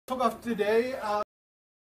talk of today,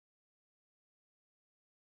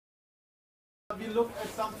 we look at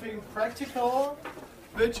something practical,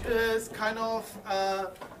 which is kind of, I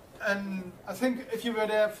think if you were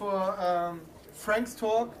there for Frank's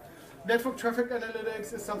talk, network traffic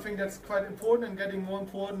analytics is something that's quite important and getting more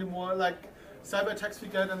important the more like cyber attacks we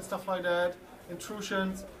get and stuff like that,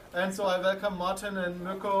 intrusions. And so I welcome Martin and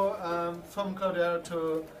Mirko from Cloudera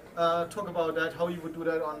to talk about that, how you would do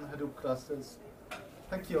that on Hadoop clusters.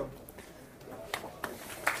 Thank you.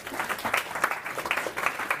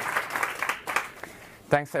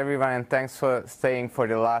 Thanks everyone, and thanks for staying for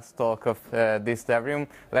the last talk of this dev room.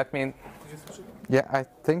 Let me. Yeah, I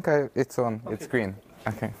think it's on. Okay. It's green.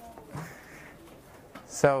 Okay.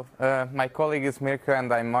 So my colleague is Mirko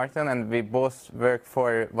and I'm Martin, and we both work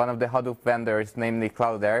for one of the Hadoop vendors, namely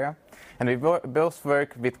Cloudera. And we both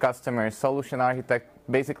work with customers. Solution architect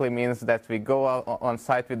basically means that we go on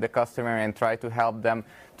site with the customer and try to help them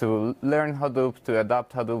to learn Hadoop, to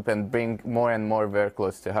adopt Hadoop, and bring more and more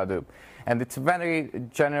workloads to Hadoop. And it's a very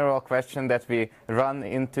general question that we run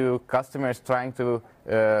into customers trying to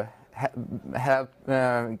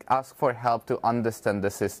ask for help to understand the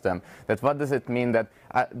system. That what does it mean that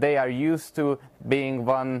they are used to being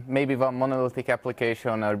maybe one monolithic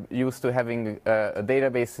application, or used to having a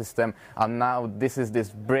database system, and now this is this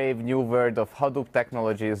brave new world of Hadoop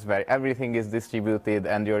technologies where everything is distributed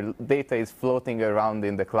and your data is floating around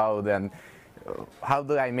in the cloud, and how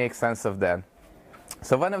do I make sense of that?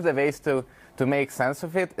 So one of the ways to make sense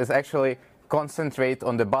of it is actually concentrate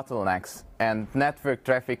on the bottlenecks, and network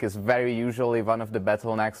traffic is very usually one of the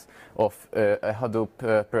bottlenecks of a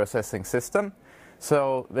Hadoop processing system.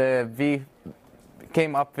 So we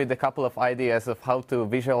came up with a couple of ideas of how to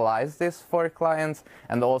visualize this for clients,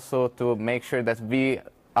 and also to make sure that we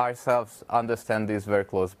ourselves understand these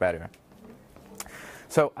workloads better.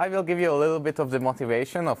 So I will give you a little bit of the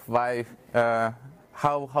motivation of why,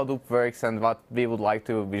 how Hadoop works and what we would like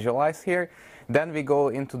to visualize here. Then we go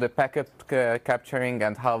into the packet capturing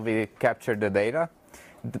and how we capture the data.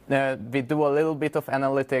 We do a little bit of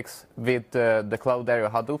analytics with the Cloudera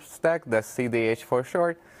Hadoop stack, the CDH for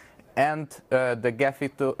short, and the Gephi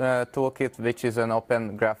toolkit, which is an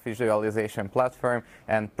open graph visualization platform,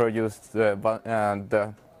 and produced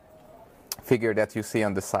the figure that you see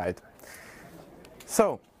on the side.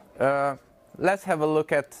 So let's have a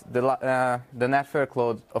look at the network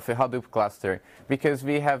load of a Hadoop cluster, because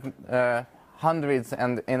we have hundreds,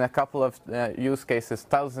 and in a couple of use cases,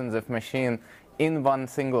 thousands of machines in one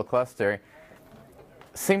single cluster.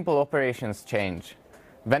 Simple operations change.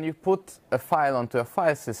 When you put a file onto a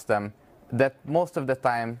file system, that most of the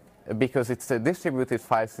time, because it's a distributed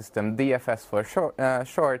file system, DFS for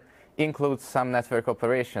short, includes some network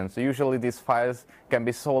operations. Usually these files can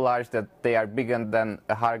be so large that they are bigger than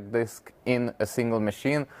a hard disk in a single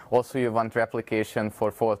machine. Also, you want replication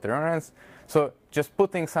for fault tolerance. So just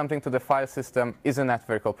putting something to the file system is a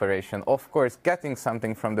network operation. Of course, getting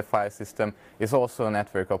something from the file system is also a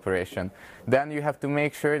network operation. Then you have to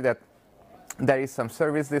make sure that there is some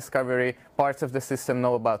service discovery, parts of the system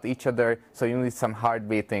know about each other, so you need some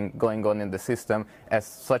heartbeating going on in the system. As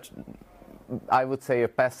such, I would say a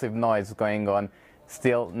passive noise going on,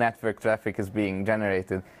 still network traffic is being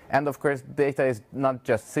generated. And of course, data is not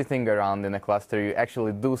just sitting around in a cluster. You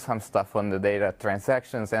actually do some stuff on the data,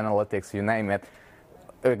 transactions, analytics, you name it,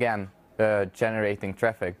 again, generating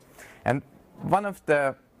traffic. And one of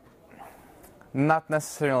the not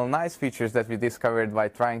necessarily nice features that we discovered by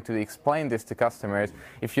trying to explain this to customers,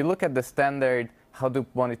 if you look at the standard Hadoop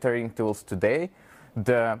monitoring tools today,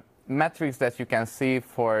 the metrics that you can see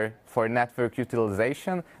for network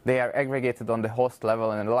utilization, they are aggregated on the host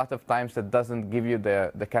level, and a lot of times that doesn't give you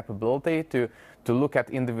the capability to look at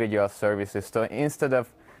individual services. So instead of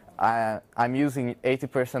I'm using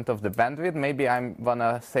 80% of the bandwidth, maybe I'm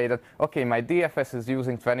gonna say that, okay, my DFS is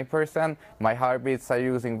using 20%, my heartbeats are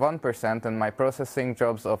using 1%, and my processing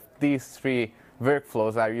jobs of these three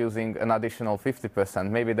workflows are using an additional 50%.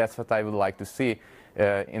 Maybe that's what I would like to see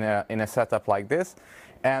in a setup like this.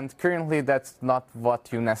 And currently, that's not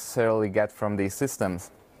what you necessarily get from these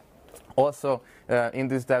systems. Also, in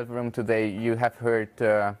this dev room today, you have heard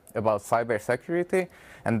about cybersecurity,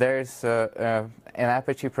 and there's an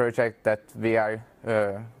Apache project that we are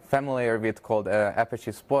familiar with called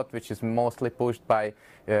ApacheSpot, which is mostly pushed by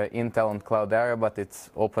Intel and Cloudera, but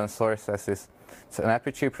it's open source as is. It's an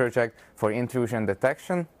Apache project for intrusion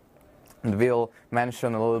detection. And we'll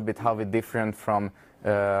mention a little bit how we differ from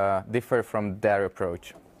their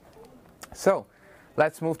approach. So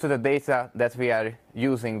let's move to the data that we are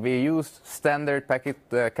using. We use standard packet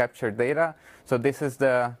capture data. So this is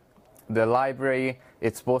the library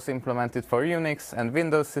It's both implemented for Unix and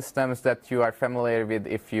Windows systems that you are familiar with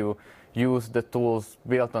if you use the tools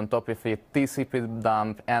built on top of it,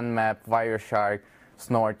 tcpdump, nmap, wireshark,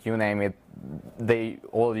 snort, you name it. They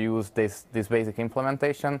all use this basic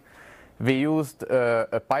implementation. We used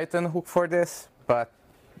a Python hook for this, but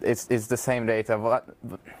it's the same data.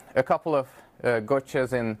 A couple of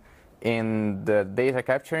gotchas in the data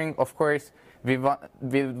capturing. Of course, we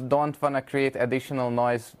don't want to create additional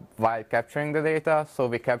noise while capturing the data, so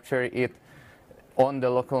we capture it on the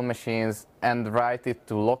local machines and write it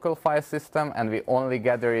to local file system, and we only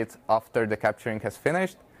gather it after the capturing has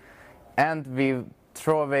finished. And we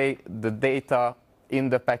throw away the data in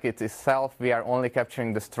the packet itself. We are only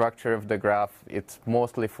capturing the structure of the graph. It's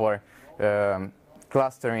mostly for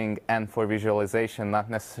clustering and for visualization, not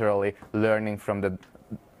necessarily learning from the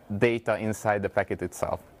data inside the packet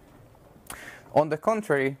itself. On the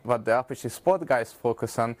contrary, what the ApacheSpot guys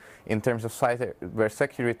focus on in terms of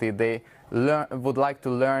cybersecurity, they would like to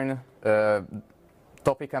learn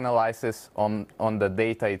topic analysis on the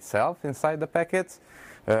data itself inside the packets.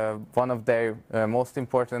 One of their most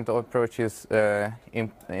important approaches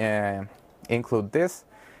include this,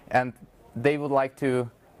 and they would like to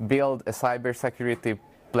build a cybersecurity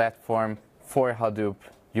platform for Hadoop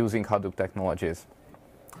using Hadoop technologies.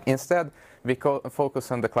 Instead, we focus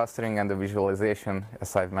on the clustering and the visualization,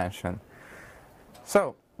 as I've mentioned.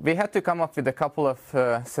 So we had to come up with a couple of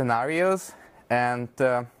scenarios, and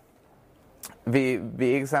we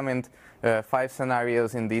examined 5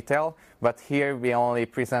 scenarios in detail, but here we only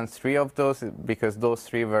present 3 of those because those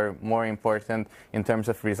 3 were more important in terms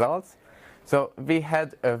of results. So we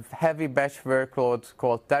had a heavy batch workload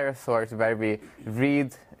called TerraSort, where we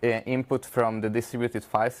read input from the distributed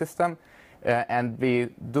file system, and we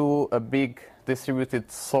do a big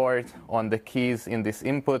distributed sort on the keys in this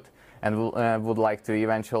input, and would like to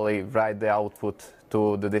eventually write the output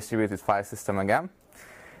to the distributed file system again.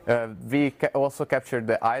 We also captured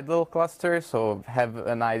the idle cluster, so have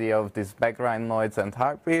an idea of these background noise and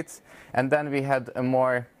heartbeats. And then we had a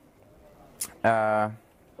more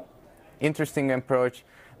interesting approach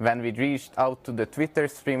when we reached out to the Twitter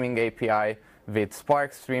streaming API with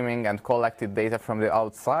Spark streaming and collected data from the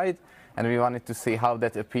outside. And we wanted to see how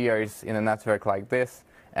that appears in a network like this.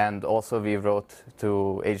 And also we wrote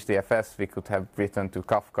to HDFS. We could have written to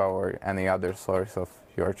Kafka or any other source of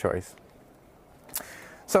your choice.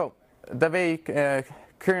 So the way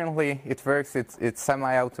currently it works, it's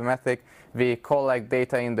semi-automatic. We collect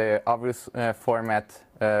data in the Avrus format,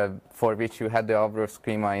 for which you had the Avrus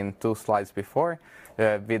schema in 2 slides before,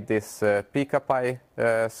 with this pkpy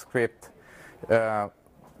script.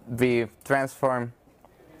 We transform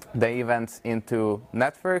the events into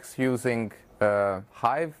networks using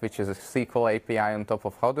Hive, which is a SQL API on top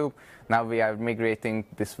of Hadoop. Now we are migrating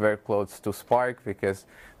these workloads to Spark because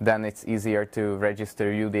then it's easier to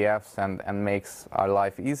register UDFs and makes our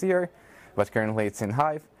life easier. But currently it's in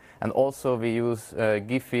Hive. And also we use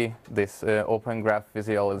Gephi, this open graph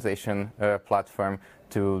visualization platform,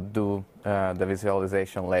 to do the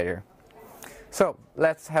visualization later. So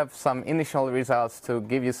let's have some initial results to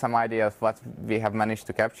give you some idea of what we have managed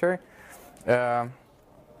to capture.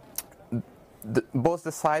 Both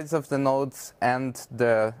the size of the nodes and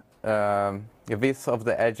the width of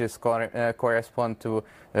the edges correspond to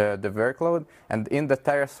the workload. And in the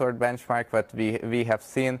TerraSort benchmark, what we have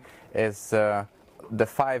seen is the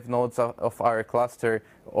 5 nodes of our cluster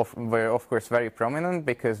were of course very prominent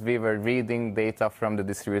because we were reading data from the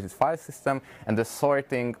distributed file system, and the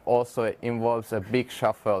sorting also involves a big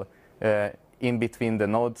shuffle in between the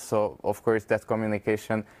nodes, so of course that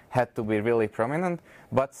communication had to be really prominent.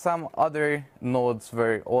 But some other nodes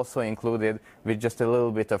were also included with just a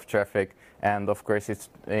little bit of traffic, and of course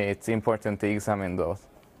it's important to examine those.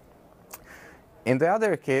 In the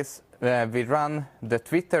other case, we run the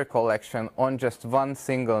Twitter collection on just one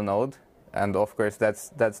single node, and of course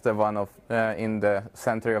that's the one in the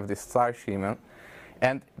center of this star schema.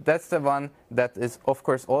 And that's the one that is, of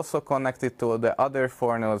course, also connected to the other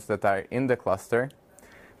 4 nodes that are in the cluster.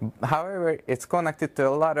 However, it's connected to a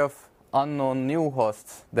lot of unknown new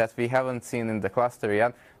hosts that we haven't seen in the cluster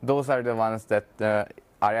yet. Those are the ones that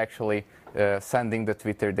are actually sending the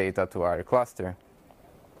Twitter data to our cluster.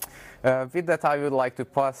 With that, I would like to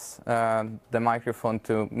pass the microphone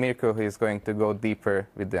to Mirko, who is going to go deeper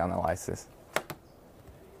with the analysis.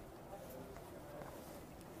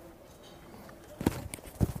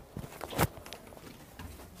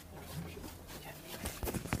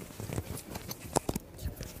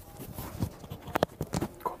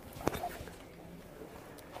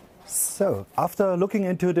 So, after looking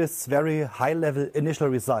into this very high-level initial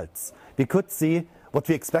results, we could see what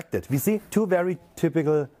we expected. We see two very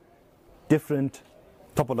typical different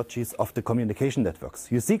topologies of the communication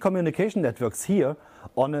networks. You see communication networks here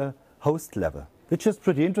on a host level, which is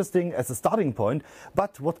pretty interesting as a starting point,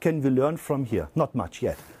 but what can we learn from here? Not much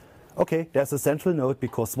yet. Okay, there's a central node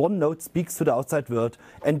because one node speaks to the outside world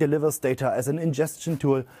and delivers data as an ingestion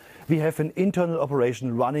tool. We have an internal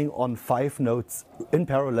operation running on 5 nodes in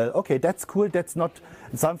parallel. Okay, that's cool. That's not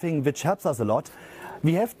something which helps us a lot.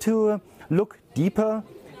 We have to look deeper.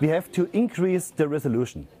 We have to increase the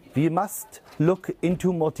resolution. We must look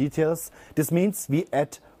into more details. This means we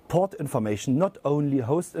add port information, not only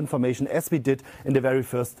host information as we did in the very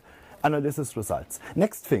first analysis results.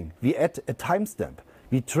 Next thing, we add a timestamp.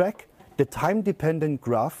 We track the time-dependent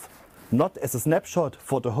graph, not as a snapshot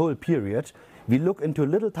for the whole period. We look into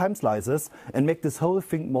little time slices and make this whole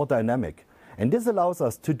thing more dynamic. And this allows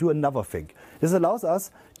us to do another thing. This allows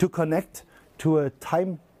us to connect to a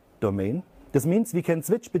time domain. This means we can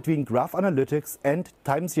switch between graph analytics and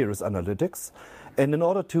time series analytics. And in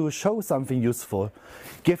order to show something useful,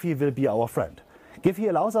 Gephi will be our friend. Gephi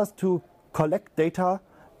allows us to collect data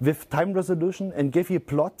with time resolution, and Gephi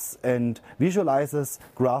plots and visualizes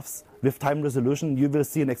graphs with time resolution. You will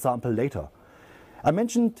see an example later. I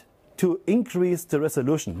mentioned to increase the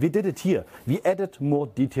resolution. We did it here. We added more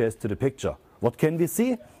details to the picture. What can we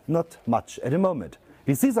see? Not much at the moment.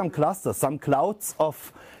 We see some clusters, some clouds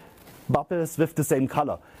of bubbles with the same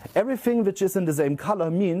color. Everything which is in the same color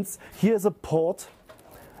means here's a port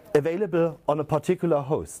available on a particular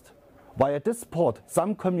host. Via this port,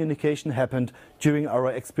 some communication happened during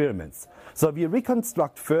our experiments. So we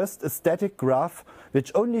reconstruct first a static graph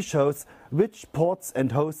which only shows which ports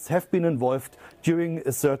and hosts have been involved during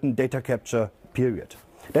a certain data capture period.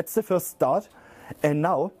 That's the first start. And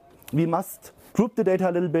now we must group the data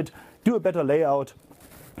a little bit, do a better layout,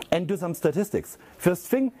 and do some statistics. First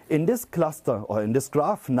thing, in this cluster or in this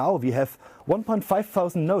graph now we have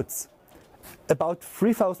 1,500 nodes, about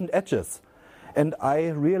 3,000 edges. And I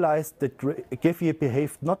realized that Gephi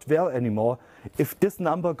behaved not well anymore if this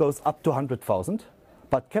number goes up to 100,000,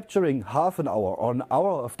 but capturing half an hour or an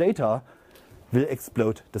hour of data will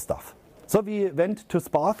explode the stuff. So we went to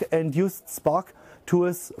Spark and used Spark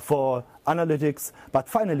tools for analytics, but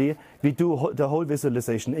finally we do the whole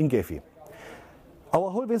visualization in Gephi.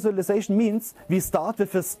 Our whole visualization means we start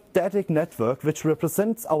with a static network which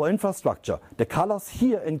represents our infrastructure. The colors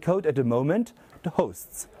here encode at the moment the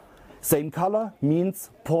hosts. Same color means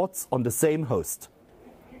ports on the same host.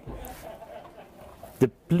 The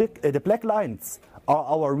black lines are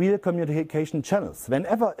our real communication channels.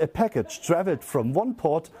 Whenever a package traveled from one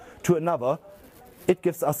port to another, it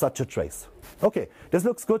gives us such a trace. Okay, this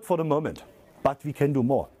looks good for the moment, but we can do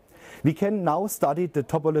more. We can now study the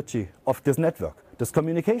topology of this network. This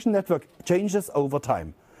communication network changes over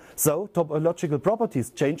time. So topological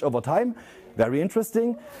properties change over time. Very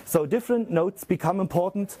interesting. So different nodes become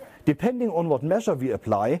important. Depending on what measure we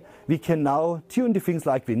apply, we can now tune the things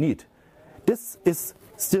like we need. This is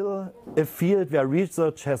still a field where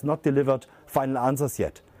research has not delivered final answers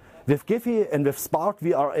yet. With Gephi and with Spark,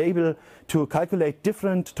 we are able to calculate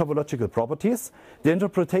different topological properties. The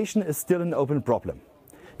interpretation is still an open problem.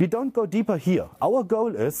 We don't go deeper here. Our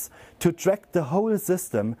goal is to track the whole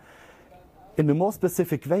system in a more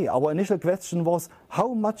specific way. Our initial question was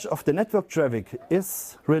how much of the network traffic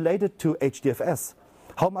is related to HDFS?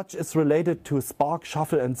 How much is related to Spark,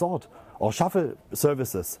 Shuffle and Sort or Shuffle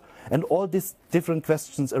services? And all these different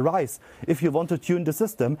questions arise if you want to tune the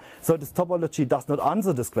system. So this topology does not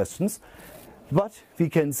answer these questions, but we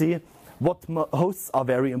can see what hosts are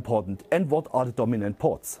very important and what are the dominant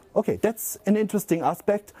ports. Okay, that's an interesting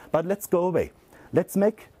aspect, but let's go away. Let's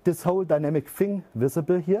make this whole dynamic thing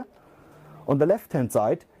visible here. On the left-hand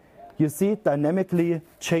side, you see dynamically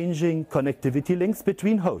changing connectivity links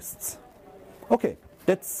between hosts. Okay,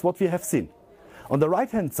 that's what we have seen. On the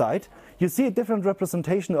right-hand side, you see a different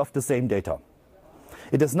representation of the same data.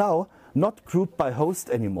 It is now not grouped by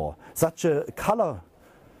host anymore. Such a color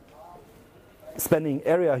spanning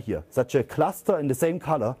area here, such a cluster in the same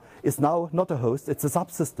color, is now not a host, it's a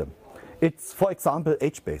subsystem. It's, for example,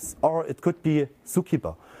 HBase, or it could be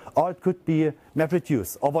Zookeeper, or it could be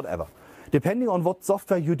MapReduce, or whatever. Depending on what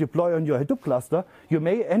software you deploy on your Hadoop cluster, you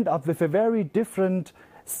may end up with a very different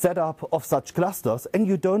setup of such clusters, and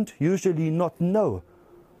you don't usually not know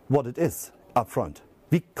what it is up front.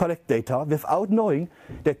 We collect data without knowing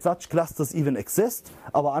that such clusters even exist.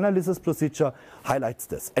 Our analysis procedure highlights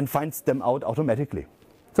this and finds them out automatically.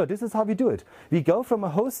 So this is how we do it. We go from a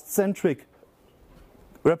host-centric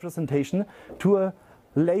representation to a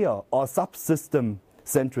layer or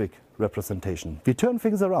subsystem-centric representation. We turn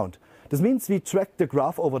things around. This means we track the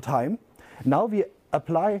graph over time. Now we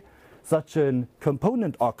apply such a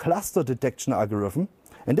component or cluster detection algorithm.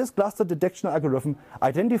 And this cluster detection algorithm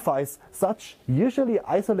identifies such usually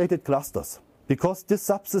isolated clusters, because these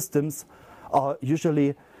subsystems are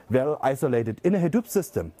usually well isolated in a Hadoop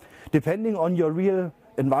system. Depending on your real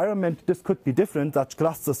environment, this could be different. Such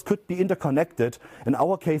clusters could be interconnected. In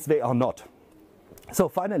our case, they are not. So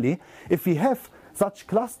finally, if we have such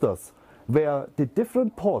clusters where the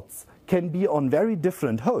different ports can be on very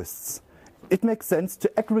different hosts, it makes sense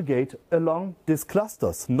to aggregate along these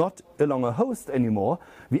clusters, not along a host anymore.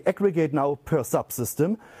 We aggregate now per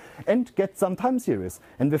subsystem and get some time series.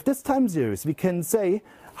 And with this time series, we can say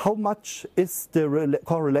how much is the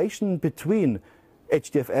correlation between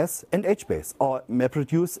HDFS and HBase, or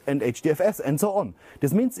MapReduce and HDFS, and so on.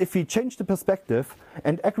 This means if we change the perspective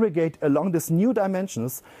and aggregate along these new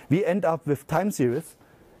dimensions, we end up with time series,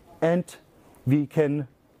 and we can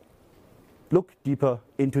look deeper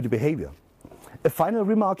into the behavior. A final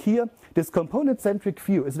remark here, this component-centric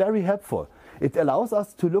view is very helpful. It allows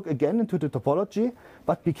us to look again into the topology,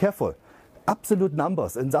 but be careful. Absolute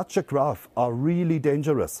numbers in such a graph are really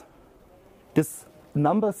dangerous. These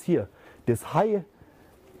numbers here, this high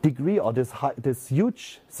degree or this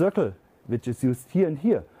huge circle, which is used here and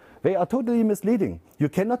here, they are totally misleading. You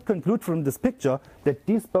cannot conclude from this picture that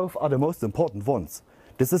these both are the most important ones.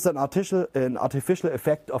 This is an artificial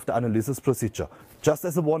effect of the analysis procedure. Just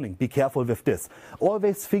as a warning, be careful with this.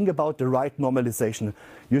 Always think about the right normalization.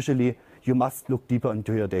 Usually you must look deeper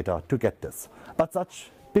into your data to get this. But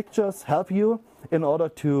such pictures help you in order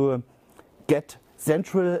to get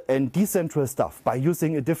central and decentral stuff by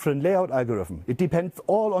using a different layout algorithm. It depends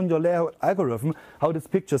all on your layout algorithm how these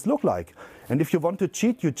pictures look like. And if you want to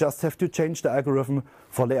cheat, you just have to change the algorithm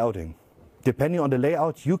for layouting. Depending on the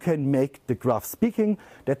layout, you can make the graph speaking.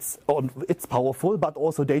 It's powerful, but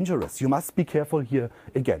also dangerous. You must be careful here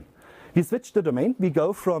again. We switch the domain. We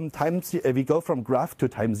go from graph to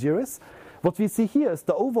time series. What we see here is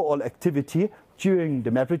the overall activity during the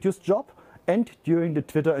MapReduce job and during the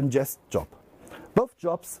Twitter ingest job. Both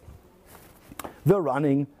jobs were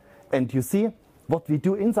running, and you see what we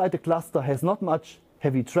do inside the cluster has not much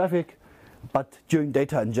heavy traffic. But during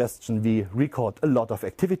data ingestion, we record a lot of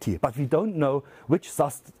activity, but we don't know which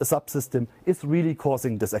subsystem is really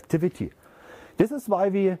causing this activity. This is why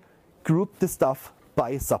we group the stuff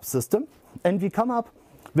by subsystem, and we come up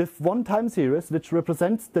with one time series which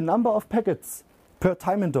represents the number of packets per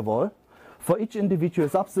time interval for each individual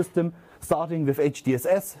subsystem, starting with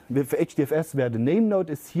HDFS, where the name node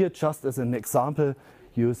is here just as an example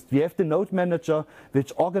used. We have the node manager,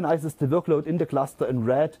 which organizes the workload in the cluster in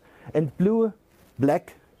red, and blue,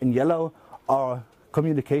 black, and yellow are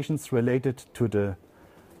communications related to the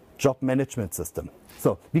job management system.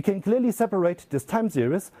 So we can clearly separate this time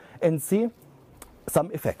series and see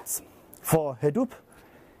some effects. For Hadoop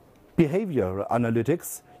behavior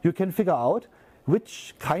analytics, you can figure out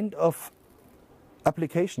which kind of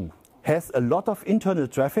application has a lot of internal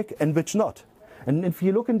traffic and which not. And if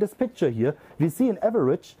you look in this picture here, we see in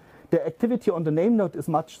average the activity on the name node is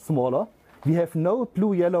much smaller. We have no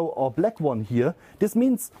blue, yellow or black one here. This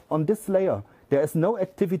means on this layer there is no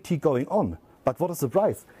activity going on. But what a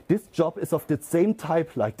surprise, this job is of the same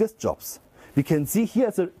type like these jobs. We can see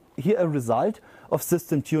here a result of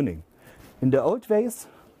system tuning. In the old ways,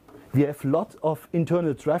 we have a lot of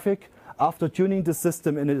internal traffic. After tuning the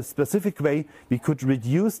system in a specific way, we could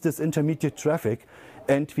reduce this intermediate traffic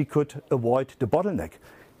and we could avoid the bottleneck.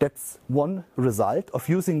 That's one result of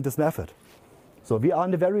using this method. So we are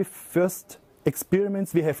in the very first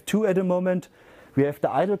experiments. We have two at the moment. We have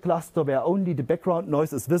the idle cluster where only the background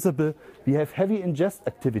noise is visible. We have heavy ingest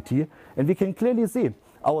activity, and we can clearly see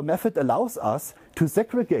our method allows us to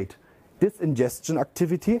segregate this ingestion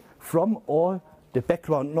activity from all the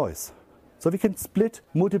background noise. So we can split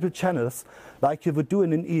multiple channels like you would do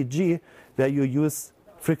in an EEG, where you use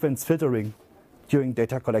frequency filtering during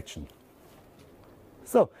data collection.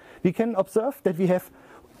 So we can observe that we have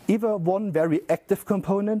either one very active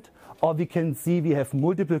component, or we can see we have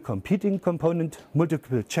multiple competing components,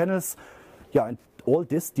 multiple channels. Yeah, and all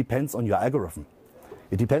this depends on your algorithm.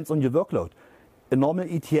 It depends on your workload. A normal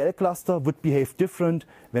ETL cluster would behave different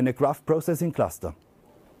than a graph processing cluster.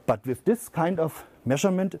 But with this kind of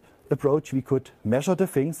measurement approach, we could measure the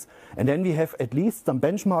things, and then we have at least some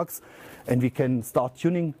benchmarks, and we can start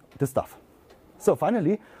tuning the stuff. So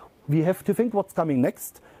finally, we have to think what's coming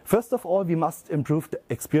next. First of all, we must improve the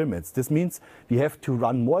experiments. This means we have to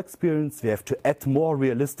run more experiments, we have to add more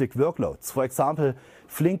realistic workloads. For example,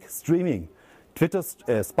 Flink streaming, Twitter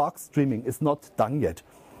Spark streaming is not done yet.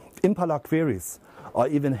 Impala queries, or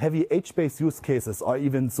even heavy H-based use cases, or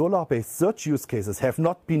even Solr-based search use cases have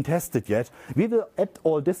not been tested yet. We will add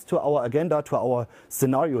all this to our agenda, to our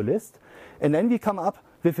scenario list, and then we come up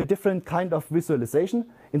with a different kind of visualization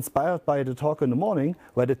inspired by the talk in the morning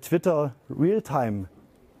where the Twitter real-time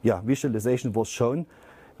visualization was shown.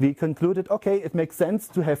 We concluded, okay, it makes sense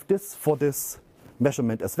to have this for this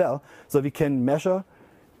measurement as well. So we can measure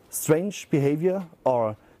strange behavior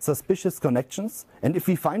or suspicious connections. And if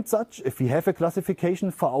we find such, if we have a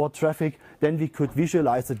classification for our traffic, then we could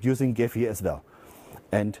visualize it using Gephi as well.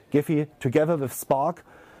 And Gephi, together with Spark,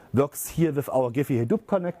 works here with our Gephi Hadoop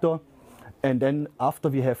connector. And then after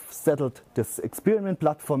we have settled this experiment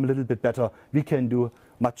platform a little bit better, we can do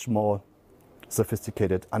much more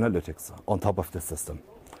sophisticated analytics on top of the system.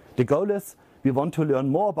 The goal is we want to learn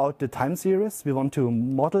more about the time series. We want to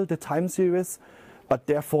model the time series, but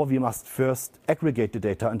therefore we must first aggregate the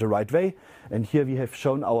data in the right way. And here we have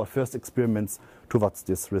shown our first experiments towards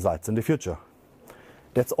these results in the future.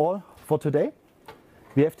 That's all for today.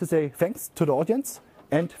 We have to say thanks to the audience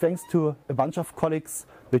and thanks to a bunch of colleagues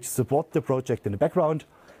which support the project in the background,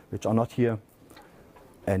 which are not here.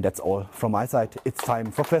 And that's all from my side. It's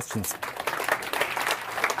time for questions.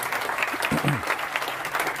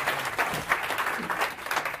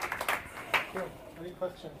 Any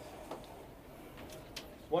questions?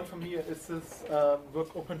 One from me, is this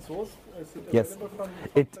work open source? Is it Yes,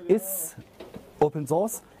 it is open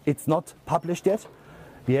source. It's not published yet.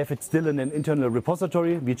 We have it still in an internal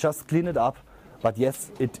repository. We just clean it up. But yes,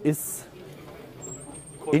 it is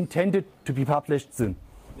intended to be published soon.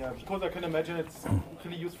 Yeah, because I can imagine it's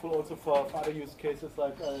really useful also for other use cases,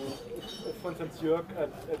 like if, for instance, Jörg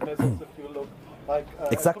at Mesos, if you look, like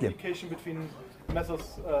Exactly. communication between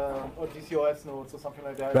Mesos or DCOS nodes or something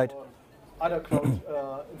like that, Right. or other cloud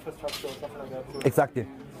infrastructure or something like that. So Exactly.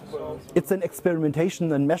 It's an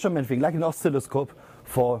experimentation and measurement thing, like an oscilloscope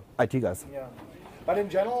for IT guys. Yeah, but in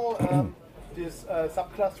general, this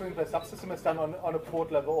subclustering by subsystem is done on a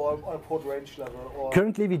port level or on a port range level? Or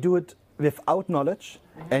Currently we do it without knowledge,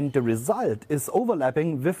 and the result is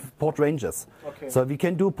overlapping with port ranges. Okay. So we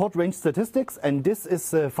can do port range statistics, and this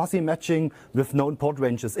is fuzzy matching with known port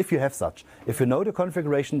ranges, if you have such. If you know the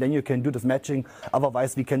configuration, then you can do this matching.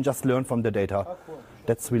 Otherwise, we can just learn from the data. Oh, cool.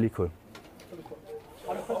 That's really cool.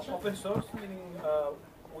 Open source, meaning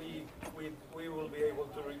we will be able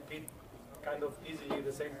to repeat kind of easily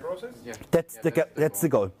the same process? Yeah. That's the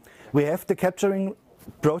goal. We have the capturing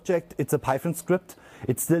project. It's a Python script.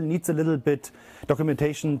 It still needs a little bit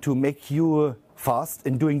documentation to make you fast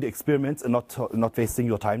in doing the experiments and not wasting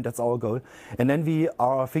your time. That's our goal. And then we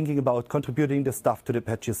are thinking about contributing the stuff to the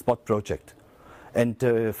ApacheSpot project. And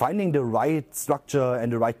finding the right structure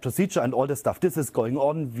and the right procedure and all the stuff. This is going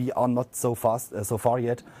on. We are not so fast so far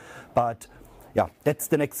yet. But yeah, that's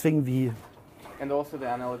the next thing And also the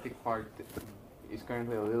analytic part is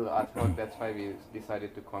currently a little ad hoc. That's why we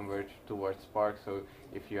decided to converge towards Spark. So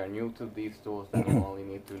if you are new to these tools, then you only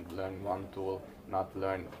need to learn one tool, not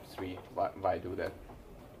learn three. Why do that?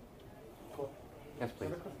 Cool. Yes,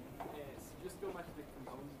 please. Just go back to the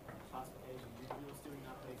component classification. You were doing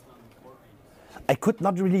that based on port ranges. I could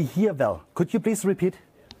not really hear well. Could you please repeat?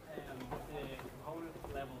 The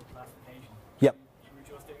component level classification. Yep. You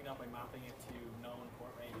were just doing that by mapping it to known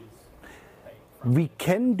port ranges. We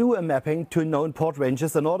can do a mapping to known port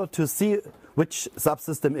ranges in order to see which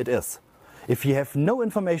subsystem it is. If you have no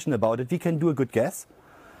information about it, we can do a good guess.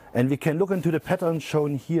 And we can look into the pattern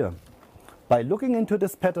shown here. By looking into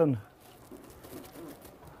this pattern,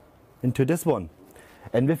 into this one,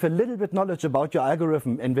 and with a little bit knowledge about your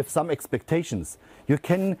algorithm and with some expectations, you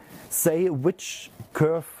can say which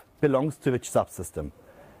curve belongs to which subsystem.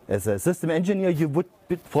 As a system engineer, you would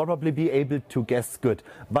probably be able to guess good.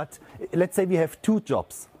 But let's say we have two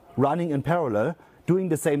jobs running in parallel, doing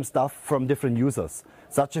the same stuff from different users.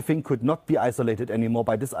 Such a thing could not be isolated anymore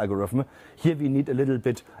by this algorithm. Here we need a little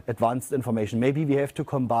bit advanced information. Maybe we have to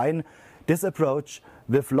combine this approach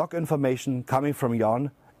with log information coming from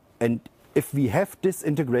Yarn. And if we have this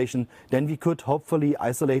integration, then we could hopefully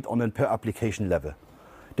isolate on a per application level.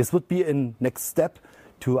 This would be a next step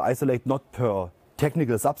to isolate not per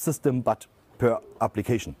technical subsystem, but per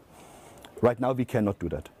application. Right now we cannot do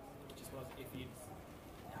that. Just was if you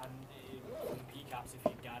had from the PCAPs, if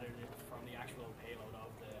you gathered it from the actual payload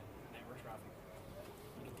of the network traffic,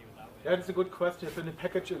 you could do it that way. Yeah, that's a good question. If in the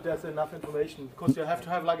package there's enough information, because you have to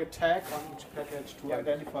have like a tag on each package to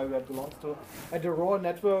identify where it belongs to. And the raw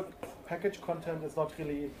network package content is not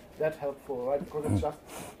really that helpful, right? Because it's just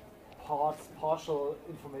partial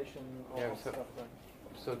information or stuff like that.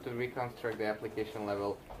 So to reconstruct the application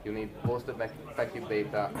level, you need both the packet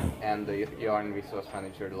data and the yarn resource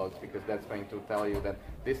manager logs, because that's going to tell you that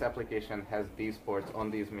this application has these ports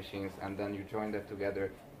on these machines, and then you join that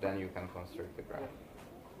together, then you can construct the graph.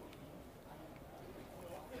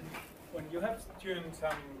 When you have tuned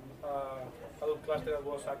some Hadoop cluster that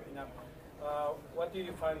was acting up, what do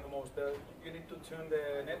you find the most? You need to tune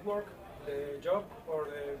the network, the job, or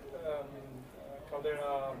the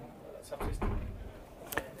Cloudera subsystem?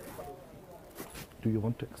 Do you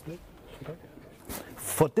want to explain? Okay.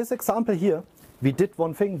 For this example here, we did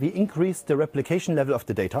one thing. We increased the replication level of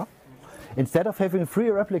the data. Instead of having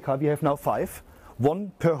 3 replica, we have now 5,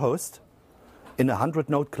 1 per host. In a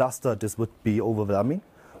 100-node cluster, this would be overwhelming.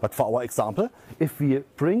 But for our example, if we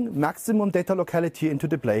bring maximum data locality into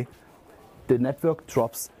the play, the network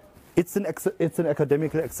drops. It's an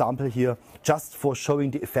academic example here, just for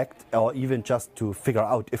showing the effect, or even just to figure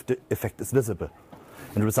out if the effect is visible.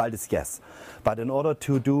 And the result is yes. But in order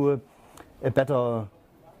to do a better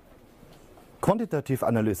quantitative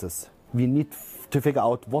analysis, we need to figure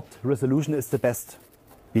out what resolution is the best.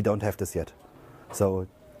 We don't have this yet. So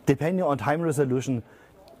depending on time resolution,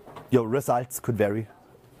 your results could vary.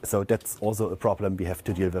 So that's also a problem we have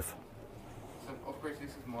to deal with. So of course this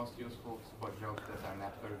is most useful for jobs that are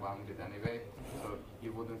network bounded anyway. So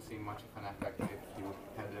you wouldn't see much of an effect if you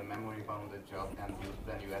had a memory bounded job and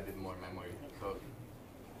then you added more memory. So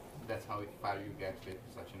that's how far you get with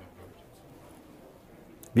such an approach.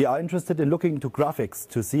 We are interested in looking into graphics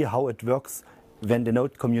to see how it works when the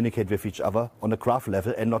nodes communicate with each other on a graph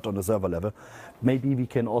level and not on a server level. Maybe we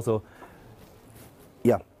can also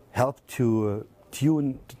help to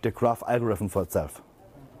tune the graph algorithm for itself,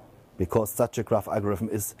 because such a graph algorithm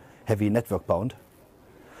is heavy network bound.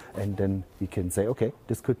 And then we can say, okay,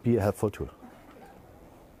 this could be a helpful tool.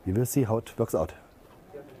 We will see how it works out.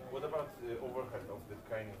 What about the overhead of that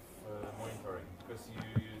kind of monitoring? Because you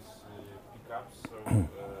use pickups, so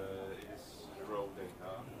it's raw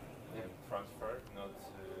data transferred, not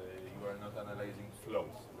you are not analyzing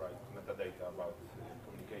flows, right? Metadata about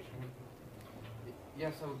communication.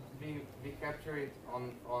 Yeah, so we capture it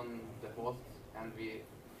on the hosts, and these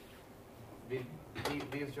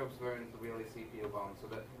jobs weren't really CPU bound, so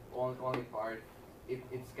the only part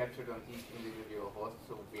it's captured on each individual host,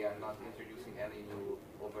 so we are not introducing any new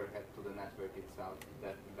overhead to the network itself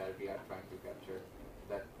that we are trying to capture.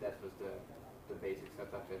 That was the basic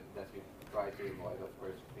setup that we try to avoid. Of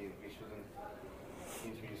course, we shouldn't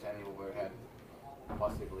introduce any overhead,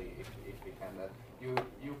 possibly if we can. That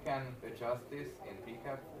you can adjust this in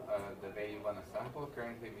pcap the way you want to sample.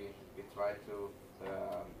 Currently we try to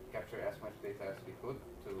capture as much data as we could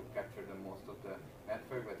to capture the most of the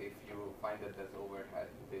network, but if you find that overhead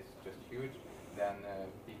is just huge, then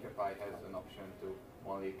pcap has an option to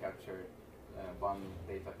only capture one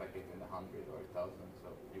data packet in 100 or 1,000,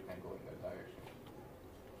 so you can go in that direction.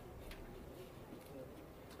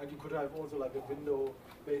 And you could have also like a window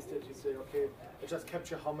based that you say, okay, I just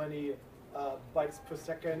capture how many bytes per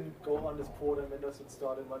second go on this port, and when does it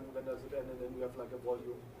start and when does it end, and then you have like a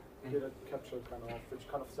volume data capture kind of, which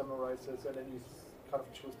kind of summarizes, and then you kind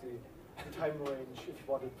of choose the time range if you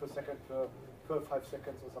want it per second, per 5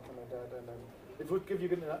 seconds or something like that, and then it would give you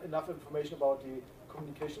enough information about the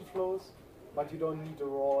communication flows, but you don't need the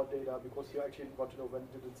raw data because you actually want to know when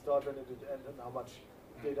did it start, when did it end, and how much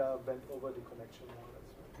data went over the connection.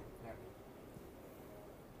 Yeah.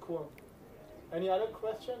 Cool. Any other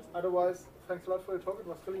questions? Otherwise, thanks a lot for your talk. It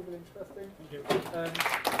was really, really interesting. Thank you.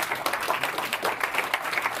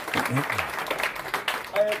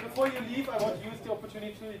 Before you leave, I want to use the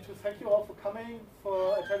opportunity to thank you all for coming,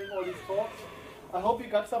 for attending all these talks. I hope you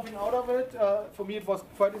got something out of it. For me, it was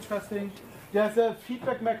quite interesting. There's a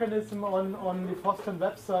feedback mechanism on the FOSDEM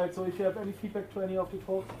website, so if you have any feedback to any of the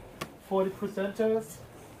talks for the presenters,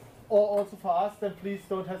 or also for us, then please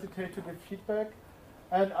don't hesitate to give feedback.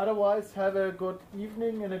 And otherwise, have a good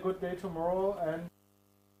evening and a good day tomorrow. And